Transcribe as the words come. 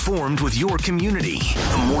Formed with your community.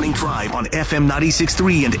 The Morning Drive on FM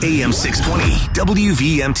 96.3 and AM 620.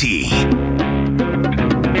 WVMT.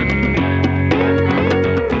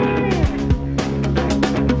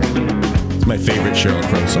 It's my favorite Sheryl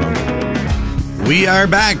Crow song. We are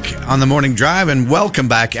back on the Morning Drive, and welcome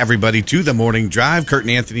back, everybody, to the Morning Drive. Kurt and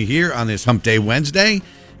Anthony here on this Hump Day Wednesday.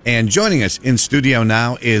 And joining us in studio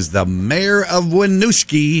now is the mayor of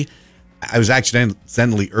Winooski. I was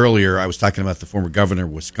accidentally earlier, I was talking about the former governor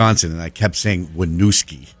of Wisconsin, and I kept saying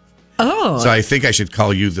Winooski. Oh. So I think I should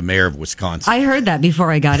call you the mayor of Wisconsin. I heard that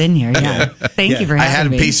before I got in here. Yeah. Thank you for having me. I had a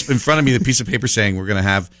piece in front of me, the piece of paper saying we're going to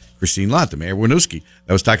have Kristine Lott, the mayor of Winooski.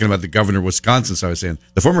 I was talking about the governor of Wisconsin, so I was saying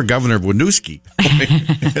the former governor of Winooski.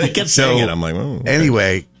 They kept saying it. I'm like, oh. Okay.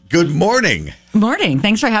 Anyway, good morning. Morning.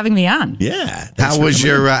 Thanks for having me on. Yeah. How was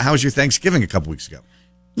your Thanksgiving a couple weeks ago?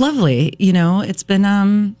 Lovely. You know, it's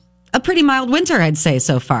been a pretty mild winter, I'd say,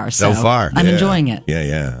 so far. So far. I'm enjoying it.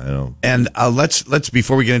 Yeah, I know. And let's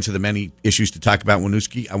before we get into the many issues to talk about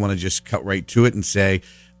Winooski, I want to just cut right to it and say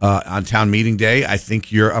on town meeting day, I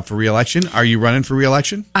think you're up for re-election. Are you running for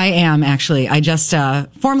re-election? I am, actually. I just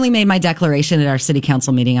formally made my declaration at our city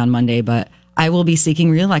council meeting on Monday, but I will be seeking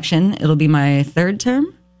re-election. It'll be my third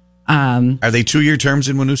term. Are they 2-year terms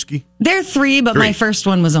in Winooski? They're 3, but my first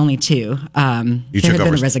one was only 2. You there had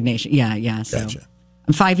been a resignation. Yeah. So Gotcha.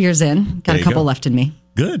 I'm 5 years in. Got a couple left in me.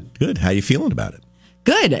 Good. How you feeling about it?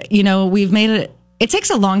 Good. You know, we've made it. It takes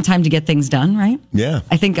a long time to get things done, right? Yeah.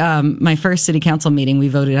 I think my first city council meeting, we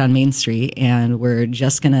voted on Main Street, and we're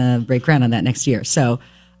just going to break ground on that next year. So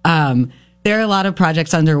there are a lot of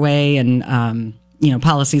projects underway and,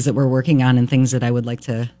 policies that we're working on and things that I would like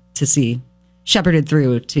to see shepherded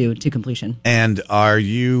through to completion. And are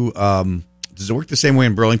you, does it work the same way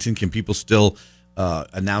in Burlington? Can people still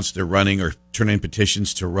announce they're running or turn in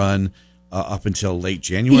petitions to run up until late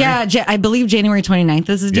January? Yeah, I believe January 29th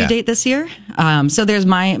is the due date this year. So there's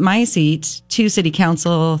my seat, 2 city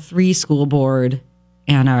council, 3 school board,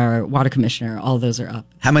 and our water commissioner. All those are up.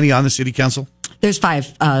 How many on the city council? There's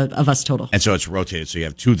 5 of us total. And so it's rotated. So you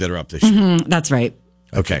have 2 that are up this year. That's right.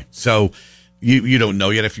 Okay. So you don't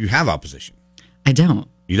know yet if you have opposition. I don't.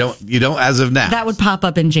 You don't as of now. That would pop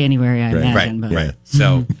up in January, I imagine. Right.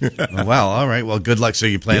 So, well, all right. Well, good luck. So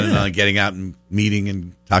you're planning on getting out and meeting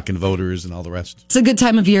and talking to voters and all the rest? It's a good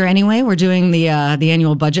time of year anyway. We're doing the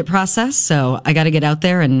annual budget process, so I got to get out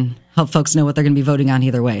there and help folks know what they're going to be voting on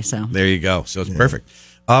either way. So there you go. So it's perfect.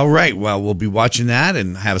 All right. Well, we'll be watching that,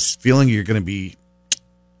 and I have a feeling you're going to be.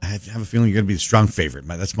 I have a feeling you're going to be the strong favorite.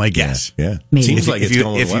 That's my guess. Yeah. Maybe. Seems like it's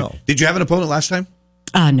going well. Did you have an opponent last time?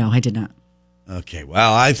 No, I did not. Okay,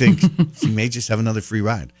 well, I think you may just have another free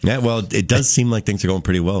ride. Yeah, well, it does seem like things are going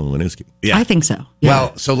pretty well in Winooski. Yeah. I think so. Yeah.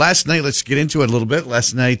 Well, so last night, let's get into it a little bit.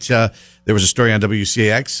 Last night, there was a story on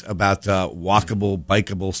WCAX about walkable,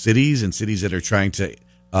 bikeable cities and cities that are trying to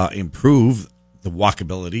improve the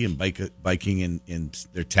walkability and biking in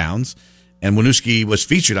their towns. And Winooski was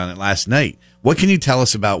featured on it last night. What can you tell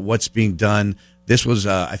us about what's being done? This was,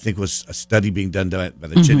 I think, was a study being done by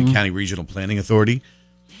the Chittenden County Regional Planning Authority.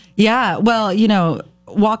 Yeah, well,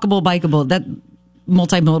 walkable, bikeable, that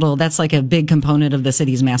multimodal, that's like a big component of the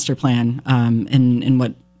city's master plan and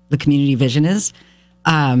what the community vision is.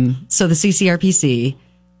 So the CCRPC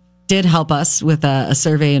did help us with a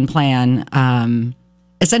survey and plan,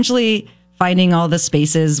 essentially finding all the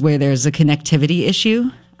spaces where there's a connectivity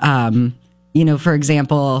issue. For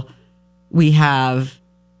example, we have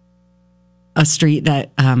a street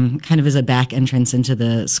that kind of is a back entrance into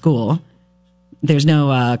the school. There's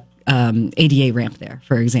no ADA ramp there,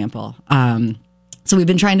 for example. So we've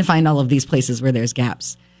been trying to find all of these places where there's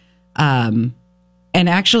gaps. And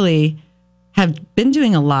actually have been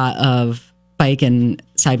doing a lot of bike and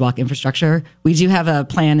sidewalk infrastructure. We do have a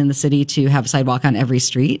plan in the city to have sidewalk on every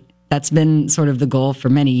street. That's been sort of the goal for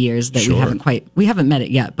many years that we haven't met it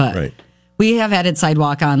yet, but we have added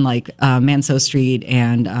sidewalk on like Manso Street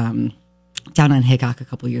and down on Hickok a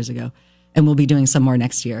couple years ago. And we'll be doing some more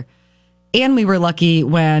next year. And we were lucky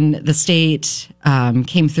when the state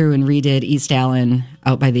came through and redid East Allen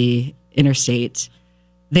out by the interstate.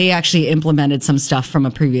 They actually implemented some stuff from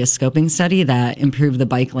a previous scoping study that improved the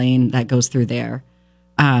bike lane that goes through there.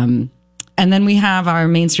 And then we have our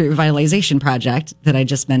Main Street Revitalization Project that I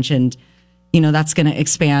just mentioned. That's going to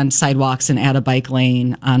expand sidewalks and add a bike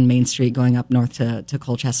lane on Main Street going up north to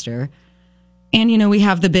Colchester. And, we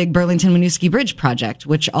have the big Burlington-Winooski Bridge project,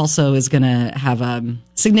 which also is going to have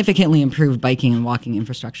significantly improved biking and walking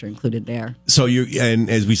infrastructure included there. So and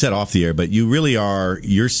as we said off the air, but you really are,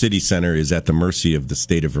 your city center is at the mercy of the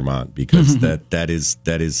state of Vermont because that is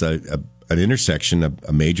an intersection,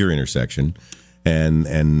 a major intersection. and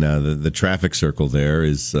the traffic circle there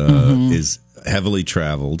is heavily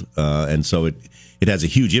traveled, and so it has a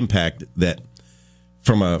huge impact. That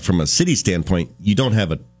from a city standpoint, you don't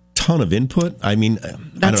have a ton of input. I mean,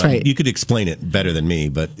 That's right. You could explain it better than me,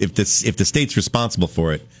 but if the state's responsible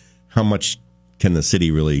for it, how much can the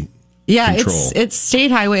city really control? It's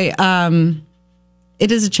state highway.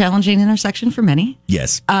 It is a challenging intersection for many.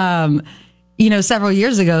 Yes. Several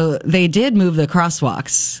years ago, they did move the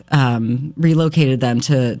crosswalks, relocated them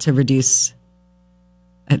to reduce,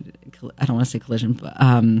 I don't want to say collision, but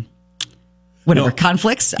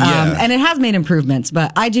conflicts. Yeah. And it has made improvements,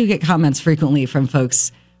 but I do get comments frequently from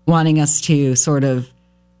folks wanting us to sort of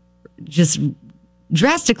just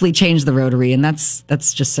drastically change the rotary, and that's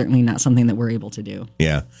just certainly not something that we're able to do.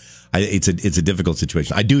 Yeah. It's a difficult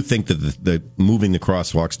situation. I do think that the moving the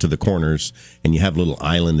crosswalks to the corners and you have a little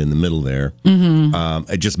island in the middle there,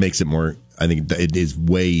 it just makes it more. I think it is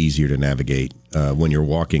way easier to navigate when you're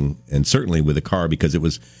walking, and certainly with a car, because it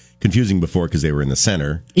was confusing before because they were in the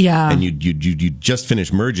center. Yeah, and you'd just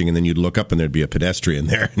finish merging, and then you'd look up and there'd be a pedestrian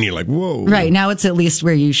there, and you're like, whoa. Right, now it's at least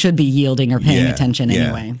where you should be yielding or paying attention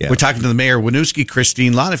anyway. Yeah. We're talking to the mayor, Winooski,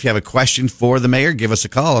 Kristine Lott. If you have a question for the mayor, give us a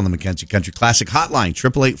call on the McKenzie Country Classic Hotline,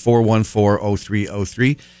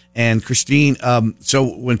 888-414-0303. And Kristine,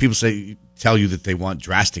 so when people tell you that they want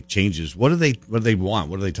drastic changes, what do they want?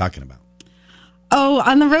 What are they talking about? Oh,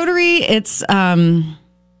 on the rotary, it's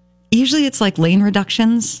usually it's like lane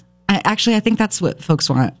reductions. I think that's what folks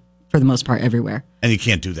want for the most part everywhere. And you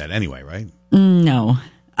can't do that anyway, right? No.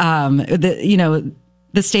 The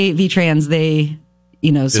state V-Trans, they,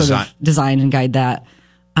 sort of design and guide that.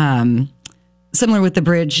 Similar with the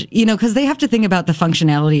bridge, because they have to think about the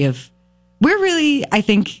functionality of, we're really, I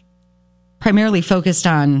think, primarily focused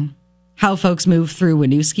on how folks move through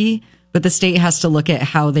Winooski, but the state has to look at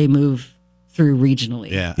how they move through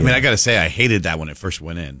regionally. Yeah. I mean, I got to say, I hated that when it first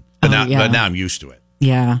went in, but now I'm used to it.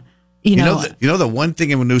 Yeah. The one thing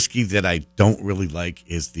in Winooski that I don't really like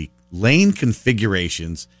is the lane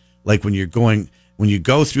configurations. Like when you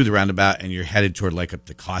go through the roundabout and you're headed toward like up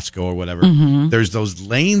to Costco or whatever, there's those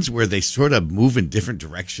lanes where they sort of move in different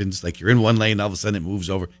directions. Like you're in one lane, all of a sudden it moves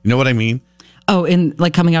over. You know what I mean? Oh, in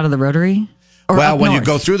like coming out of the rotary? Or well, when north? you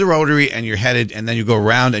go through the rotary and you're headed, and then you go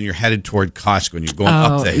around and you're headed toward Costco and you're going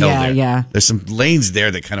up the hill there. Yeah. There's some lanes there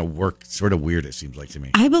that kind of work sort of weird, it seems like to me.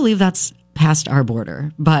 I believe that's past our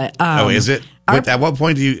border, but is it? At what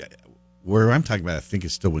point where I'm talking about, I think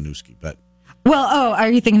it's still Winooski, but are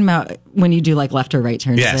you thinking about when you do like left or right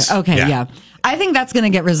turns? Yes. There? Okay, yeah. I think that's going to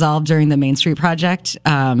get resolved during the Main Street project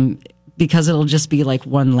because it'll just be like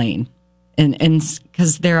one lane, and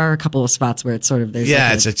because there are a couple of spots where it's sort of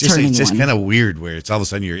it's just kind of weird where it's all of a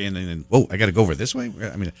sudden you're in and then whoa, I got to go over this way.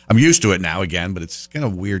 I mean, I'm used to it now again, but it's kind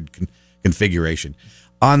of weird configuration.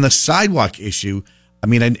 On the sidewalk issue, I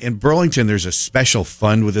mean, in Burlington, there's a special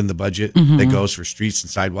fund within the budget that goes for streets and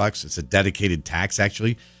sidewalks. It's a dedicated tax,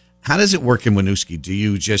 actually. How does it work in Winooski? Do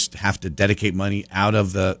you just have to dedicate money out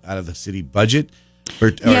of the city budget?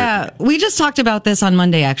 Yeah, we just talked about this on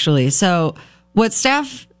Monday, actually. So what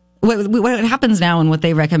happens now and what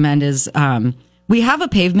they recommend is we have a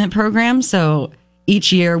pavement program. So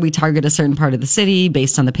each year we target a certain part of the city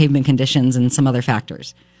based on the pavement conditions and some other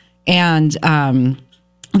factors. And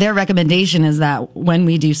their recommendation is that when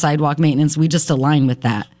we do sidewalk maintenance, we just align with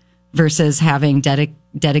that versus having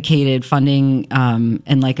dedicated funding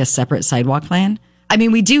and like a separate sidewalk plan. I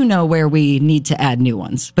mean, we do know where we need to add new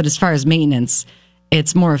ones, but as far as maintenance,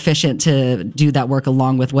 it's more efficient to do that work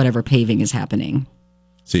along with whatever paving is happening.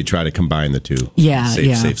 So you try to combine the two. Yeah,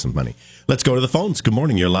 Save some money. Let's go to the phones. Good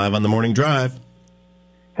morning. You're live on the Morning Drive.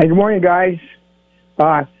 Hey, good morning, guys.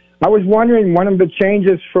 I was wondering, one of the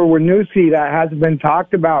changes for Winooski that hasn't been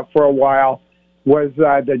talked about for a while was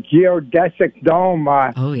the geodesic dome.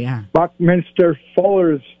 Buckminster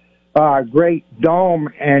Fuller's great dome,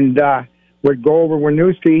 and would go over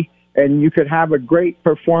Winooski, and you could have a great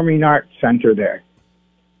performing arts center there.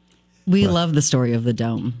 We love the story of the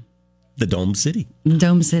dome. The Dome City.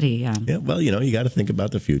 Dome City, yeah. Yeah, well, you got to think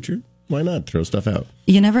about the future. Why not throw stuff out?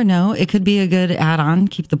 You never know. It could be a good add-on.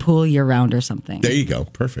 Keep the pool year-round or something. There you go.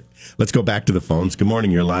 Perfect. Let's go back to the phones. Good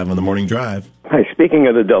morning. You're live on the Morning Drive. Hi. Speaking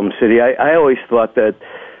of the Dome City, I always thought that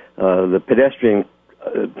the pedestrian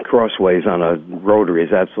crossways on a rotary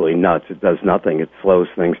is absolutely nuts. It does nothing. It slows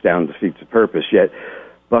things down, defeats the purpose. Yet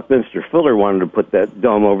Buckminster Fuller wanted to put that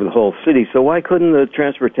dome over the whole city. So why couldn't the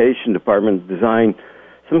transportation department design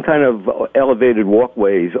some kind of elevated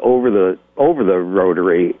walkways over the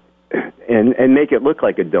rotary and make it look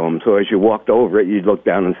like a dome? So as you walked over it, you'd look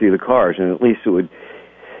down and see the cars, and at least it would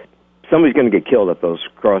somebody's going to get killed at those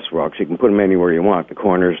crosswalks. You can put them anywhere you want, the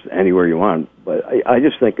corners, anywhere you want. But I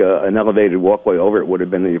just think an elevated walkway over it would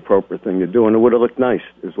have been the appropriate thing to do, and it would have looked nice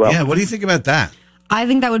as well. Yeah, what do you think about that? I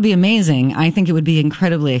think that would be amazing. I think it would be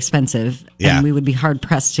incredibly expensive, and we would be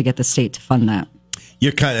hard-pressed to get the state to fund that.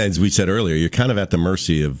 You're kind of, as we said earlier, you're kind of at the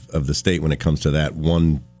mercy of the state when it comes to that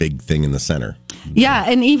one big thing in the center. Yeah,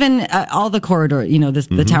 and even all the corridor,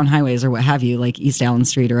 the town highways or what have you, like East Allen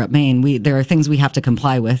Street or up Main, there are things we have to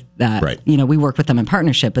comply with that, right. We work with them in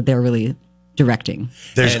partnership, but they're really directing.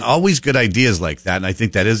 There's always good ideas like that, and I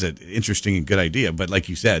think that is an interesting and good idea, but like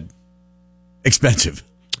you said, expensive.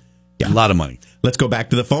 Yeah. A lot of money. Let's go back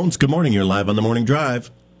to the phones. Good morning. You're live on the Morning Drive.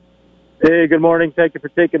 Hey, good morning. Thank you for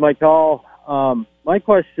taking my call. My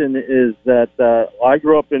question is that I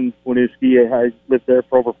grew up in Winooski. I lived there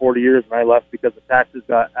for over 40 years, and I left because the taxes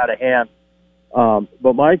got out of hand.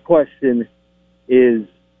 But my question is,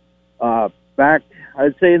 back,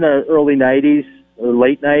 I'd say in the early 90s or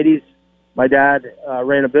late 90s, my dad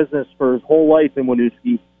ran a business for his whole life in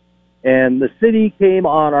Winooski, and the city came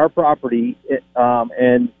on our property,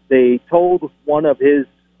 and they towed one of his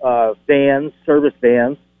vans, service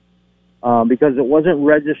vans, because it wasn't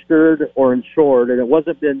registered or insured, and it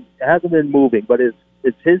hasn't been moving, but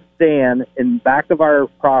it's his van in back of our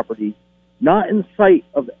property, not in sight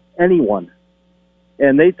of anyone,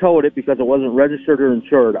 and they towed it because it wasn't registered or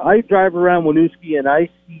insured. I drive around Winooski and I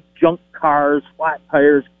see junk cars, flat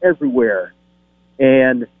tires everywhere,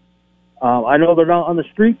 and I know they're not on the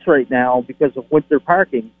streets right now because of winter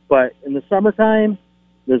parking, but in the summertime,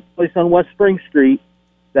 there's a place on West Spring Street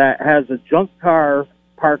that has a junk car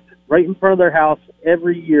parked right in front of their house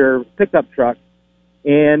every year, pickup truck,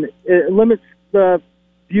 and it limits the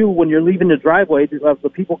view when you're leaving the driveway of the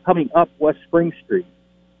people coming up West Spring Street.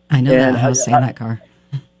 I know that house and that car.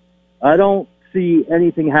 I don't see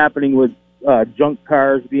anything happening with junk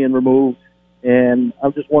cars being removed, and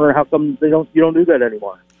I'm just wondering how come you don't do that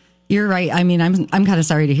anymore. You're right. I mean, I'm kind of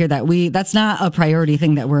sorry to hear that. That's not a priority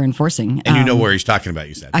thing that we're enforcing. And you know where he's talking about,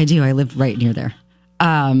 you said. I do. I live right near there.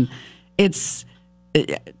 It's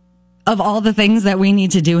of all the things that we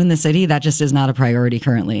need to do in the city, that just is not a priority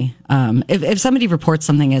currently. If somebody reports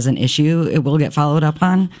something as an issue, it will get followed up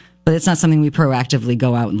on, but it's not something we proactively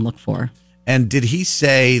go out and look for. And did he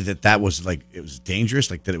say that was it was dangerous,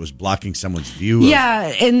 like that it was blocking someone's view? Yeah,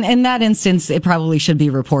 in that instance, it probably should be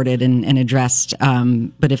reported and addressed.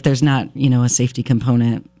 But if there's not, a safety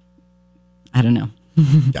component, I don't know.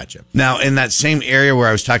 Gotcha. Now, in that same area where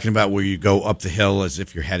I was talking about where you go up the hill as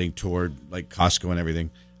if you're heading toward like Costco and everything,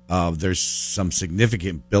 there's some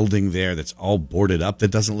significant building there that's all boarded up that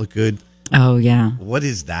doesn't look good. Oh, yeah. What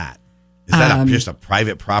is that? Is that just a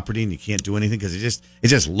private property and you can't do anything? Because it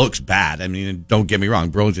just looks bad. I mean, don't get me wrong.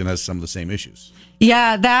 Burlington has some of the same issues.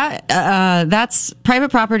 Yeah, that's private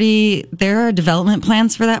property. There are development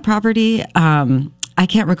plans for that property. I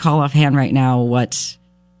can't recall offhand right now what...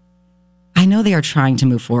 I know they are trying to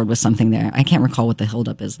move forward with something there. I can't recall what the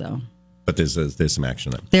holdup is, though. But there's some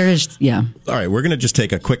action there. There is, yeah. All right, we're going to just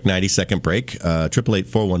take a quick 90-second break.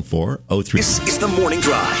 888-414-03. This is The Morning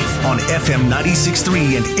Drive on FM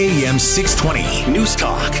 96.3 and AM 620. News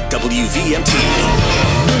Talk, WVMT.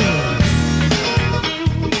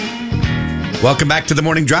 Welcome back to The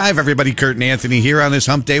Morning Drive, everybody. Kurt and Anthony here on this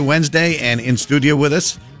Hump Day Wednesday, and in studio with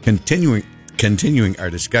us, continuing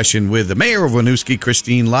our discussion with the mayor of Winooski,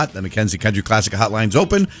 Kristine Lott. The Mackenzie Country Classic hotline's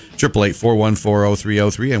open,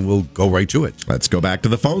 888-414-0303, and we'll go right to it. Let's go back to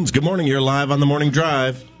the phones. Good morning. You're live on the Morning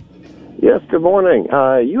Drive. Yes, good morning.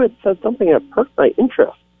 You had said something that perked my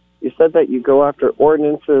interest. You said that you go after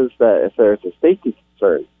ordinances that if there's a safety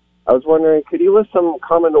concern. I was wondering, could you list some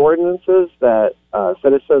common ordinances that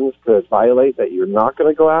citizens could violate that you're not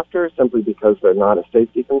going to go after simply because they're not a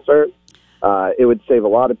safety concern? It would save a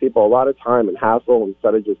lot of people a lot of time and hassle.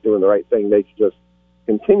 Instead of just doing the right thing, they could just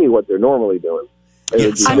continue what they're normally doing.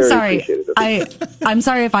 I'm sorry. I'm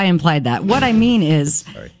sorry if I implied that. What I mean is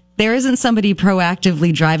there isn't somebody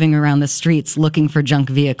proactively driving around the streets looking for junk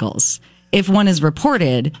vehicles. If one is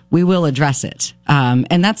reported, we will address it.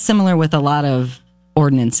 And that's similar with a lot of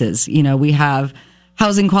ordinances. We have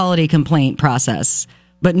housing quality complaint process,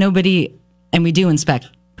 but nobody, and we do inspect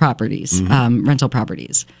properties, rental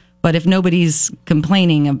properties. But if nobody's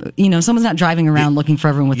complaining, someone's not driving around looking for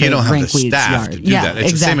everyone with their rank weeds yard. To do that.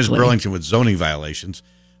 It's the same as Burlington with zoning violations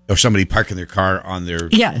or somebody parking their car on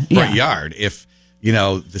their front yard. If,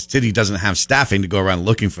 the city doesn't have staffing to go around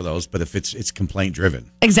looking for those, but if it's complaint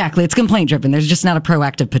driven. Exactly. It's complaint driven. There's just not a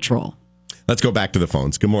proactive patrol. Let's go back to the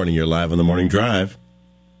phones. Good morning. You're live on the Morning Drive.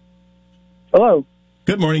 Hello.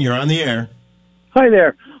 Good morning. You're on the air. Hi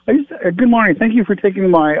there. Good morning. Thank you for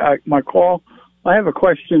taking my call. I have a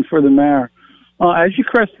question for the mayor. As you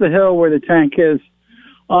crest the hill where the tank is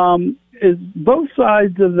both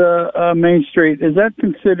sides of the Main Street, is that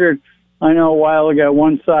considered, I know a while ago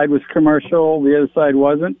one side was commercial, the other side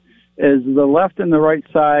wasn't. Is the left and the right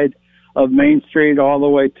side of Main Street all the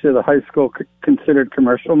way to the high school considered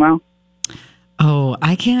commercial now? Oh,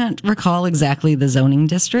 I can't recall exactly the zoning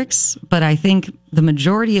districts, but I think the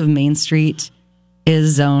majority of Main Street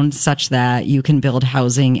is zoned such that you can build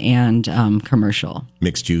housing and commercial.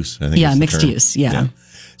 Mixed use, I think. Yeah, mixed use, yeah.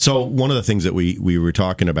 So one of the things that we were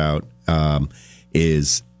talking about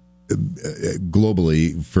is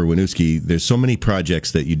globally for Winooski, there's so many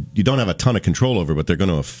projects that you don't have a ton of control over, but they're going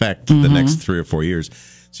to affect the next 3 or 4 years.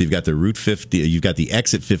 So you've got the Route 50, you've got the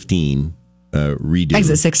Exit 15 redo.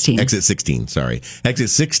 Exit 16. Exit 16, sorry. Exit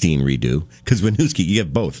 16 redo, because Winooski, you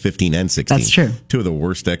have both 15 and 16. That's true. Two of the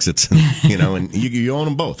worst exits, and you own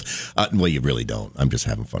them both. Well, you really don't. I'm just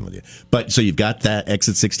having fun with you. But so you've got that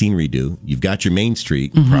Exit 16 redo. You've got your Main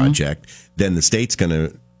Street project. Then the state's going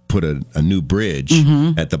to put a new bridge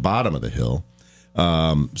at the bottom of the hill.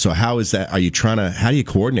 So how is that? How do you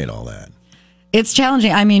coordinate all that? It's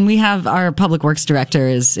challenging. I mean, we have our public works director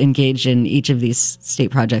is engaged in each of these state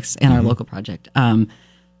projects and our local project.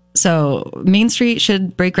 So Main Street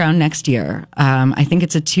should break ground next year. I think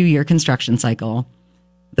it's a 2-year construction cycle.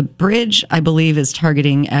 The bridge, I believe, is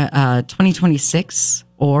targeting 2026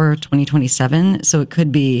 or 2027. So it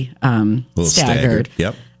could be staggered.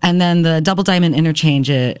 Yep. And then the Double Diamond interchange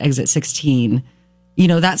at Exit 16,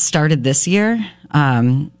 that started this year.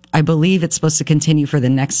 I believe it's supposed to continue for the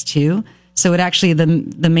next 2. So it actually,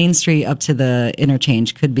 the Main Street up to the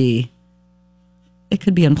interchange could be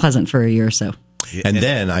unpleasant for a year or so. And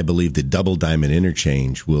then I believe the Double Diamond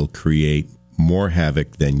interchange will create more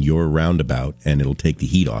havoc than your roundabout, and it'll take the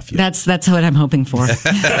heat off you. That's what I'm hoping for.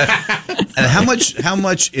 And how much of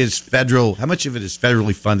it is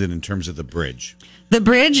federally funded in terms of the bridge? The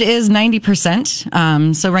bridge is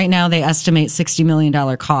 90%. So right now they estimate $60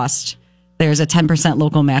 million cost. There's a 10%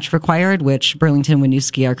 local match required, which Burlington and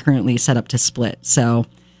Winooski are currently set up to split. So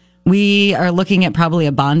we are looking at probably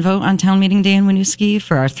a bond vote on town meeting day in Winooski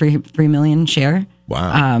for our $3 million share.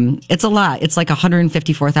 Wow. It's a lot. It's like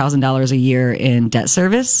 $154,000 a year in debt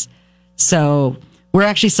service. So we're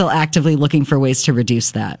actually still actively looking for ways to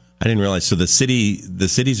reduce that. I didn't realize. So the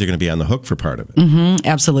cities are going to be on the hook for part of it. Mm-hmm,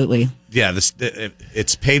 absolutely. Yeah,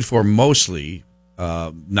 it's paid for mostly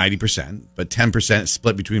 90%, but 10%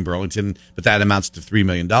 split between Burlington, but that amounts to $3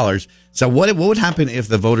 million. So what would happen if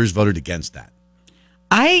the voters voted against that?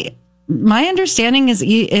 My understanding is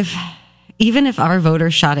even if our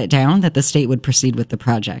voters shot it down, that the state would proceed with the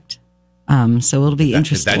project. So it'll be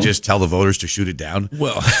interesting. Did that just tell the voters to shoot it down?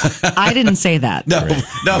 Well, I didn't say that. No,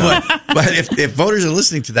 but if voters are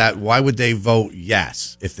listening to that, why would they vote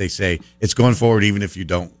yes if they say it's going forward, even if you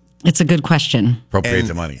don't? It's a good question. Appropriate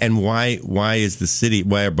the money. And why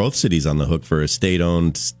are both cities on the hook for a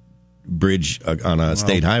state-owned bridge on a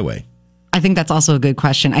state highway? I think that's also a good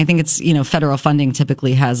question. I think it's, federal funding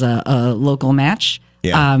typically has a local match.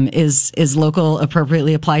 Yeah. Is local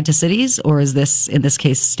appropriately applied to cities, or is this, in this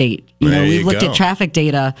case, state? We've looked at traffic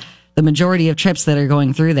data. The majority of trips that are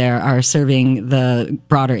going through there are serving the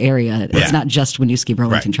broader area. It's not just Winooski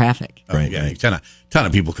Burlington traffic. Right. Yeah, ton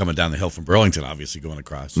of people coming down the hill from Burlington, obviously going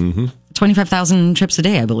across. 25,000 trips a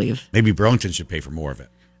day, I believe. Maybe Burlington should pay for more of it.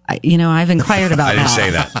 I've inquired about that. I didn't say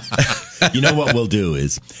that. You know what we'll do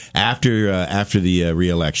is after the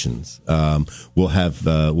re-elections, we'll have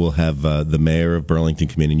the mayor of Burlington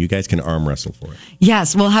come in, and you guys can arm wrestle for it.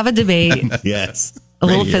 Yes, we'll have a debate. Yes. A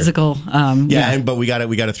little physical. But we got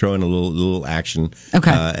to throw in a little action.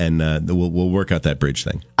 Okay. And we'll work out that bridge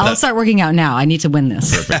thing. I'll start working out now. I need to win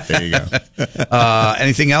this. Perfect. There you go.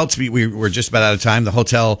 Anything else? We're just about out of time. The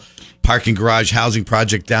hotel parking garage housing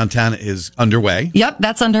project downtown is underway. Yep,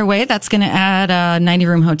 that's underway. That's going to add a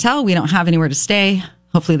 90-room hotel. We don't have anywhere to stay.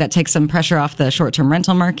 Hopefully that takes some pressure off the short-term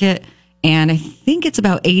rental market. And I think it's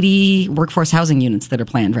about 80 workforce housing units that are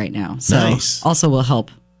planned right now. So nice. Also will help.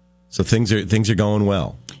 So things are going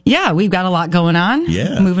well. Yeah, we've got a lot going on.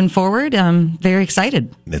 Yeah. Moving forward. I'm very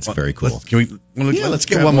excited. That's very cool. Let's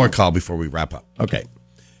get one more call before we wrap up. Okay.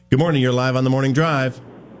 Good morning. You're live on the Morning Drive.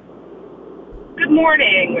 Good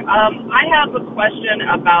morning. I have a question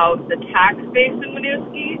about the tax base in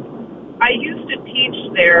Winooski. I used to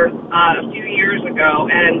teach there a few years ago,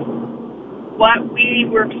 and what we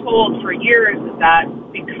were told for years is that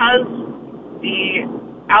because the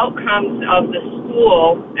outcomes of the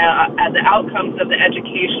school, the outcomes of the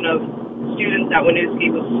education of students at Winooski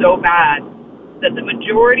was so bad that the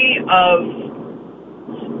majority of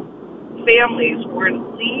families were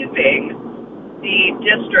leaving the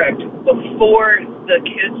district before the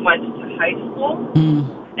kids went to high school,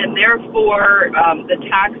 and therefore the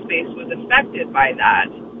tax base was affected by that.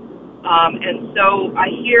 And so I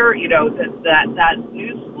hear, that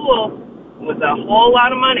new school was a whole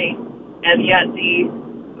lot of money, and yet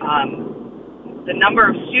the number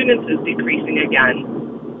of students is decreasing again,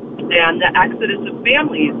 and the exodus of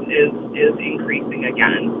families is increasing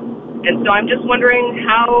again. And so I'm just wondering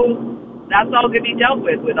how that's all going to be dealt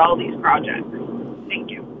with all these projects. Thank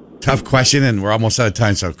you. Tough question, and we're almost out of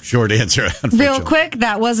time, so short answer. Real quick,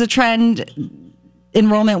 that was a trend.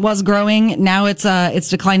 Enrollment was growing. Now it's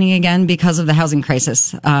declining again because of the housing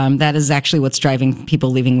crisis. That is actually what's driving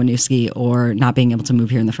people leaving Winooski or not being able to move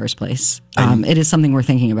here in the first place. It is something we're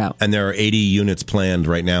thinking about. And there are 80 units planned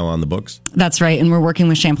right now on the books? That's right. And we're working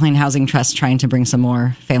with Champlain Housing Trust trying to bring some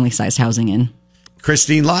more family-sized housing in.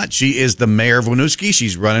 Kristine Lott, she is the mayor of Winooski.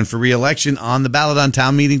 She's running for re-election on the ballot on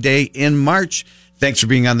town meeting day in March. Thanks for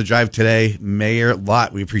being on the drive today, Mayor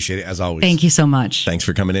Lott. We appreciate it as always. Thank you so much. Thanks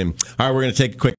for coming in. All right, we're going to take a quick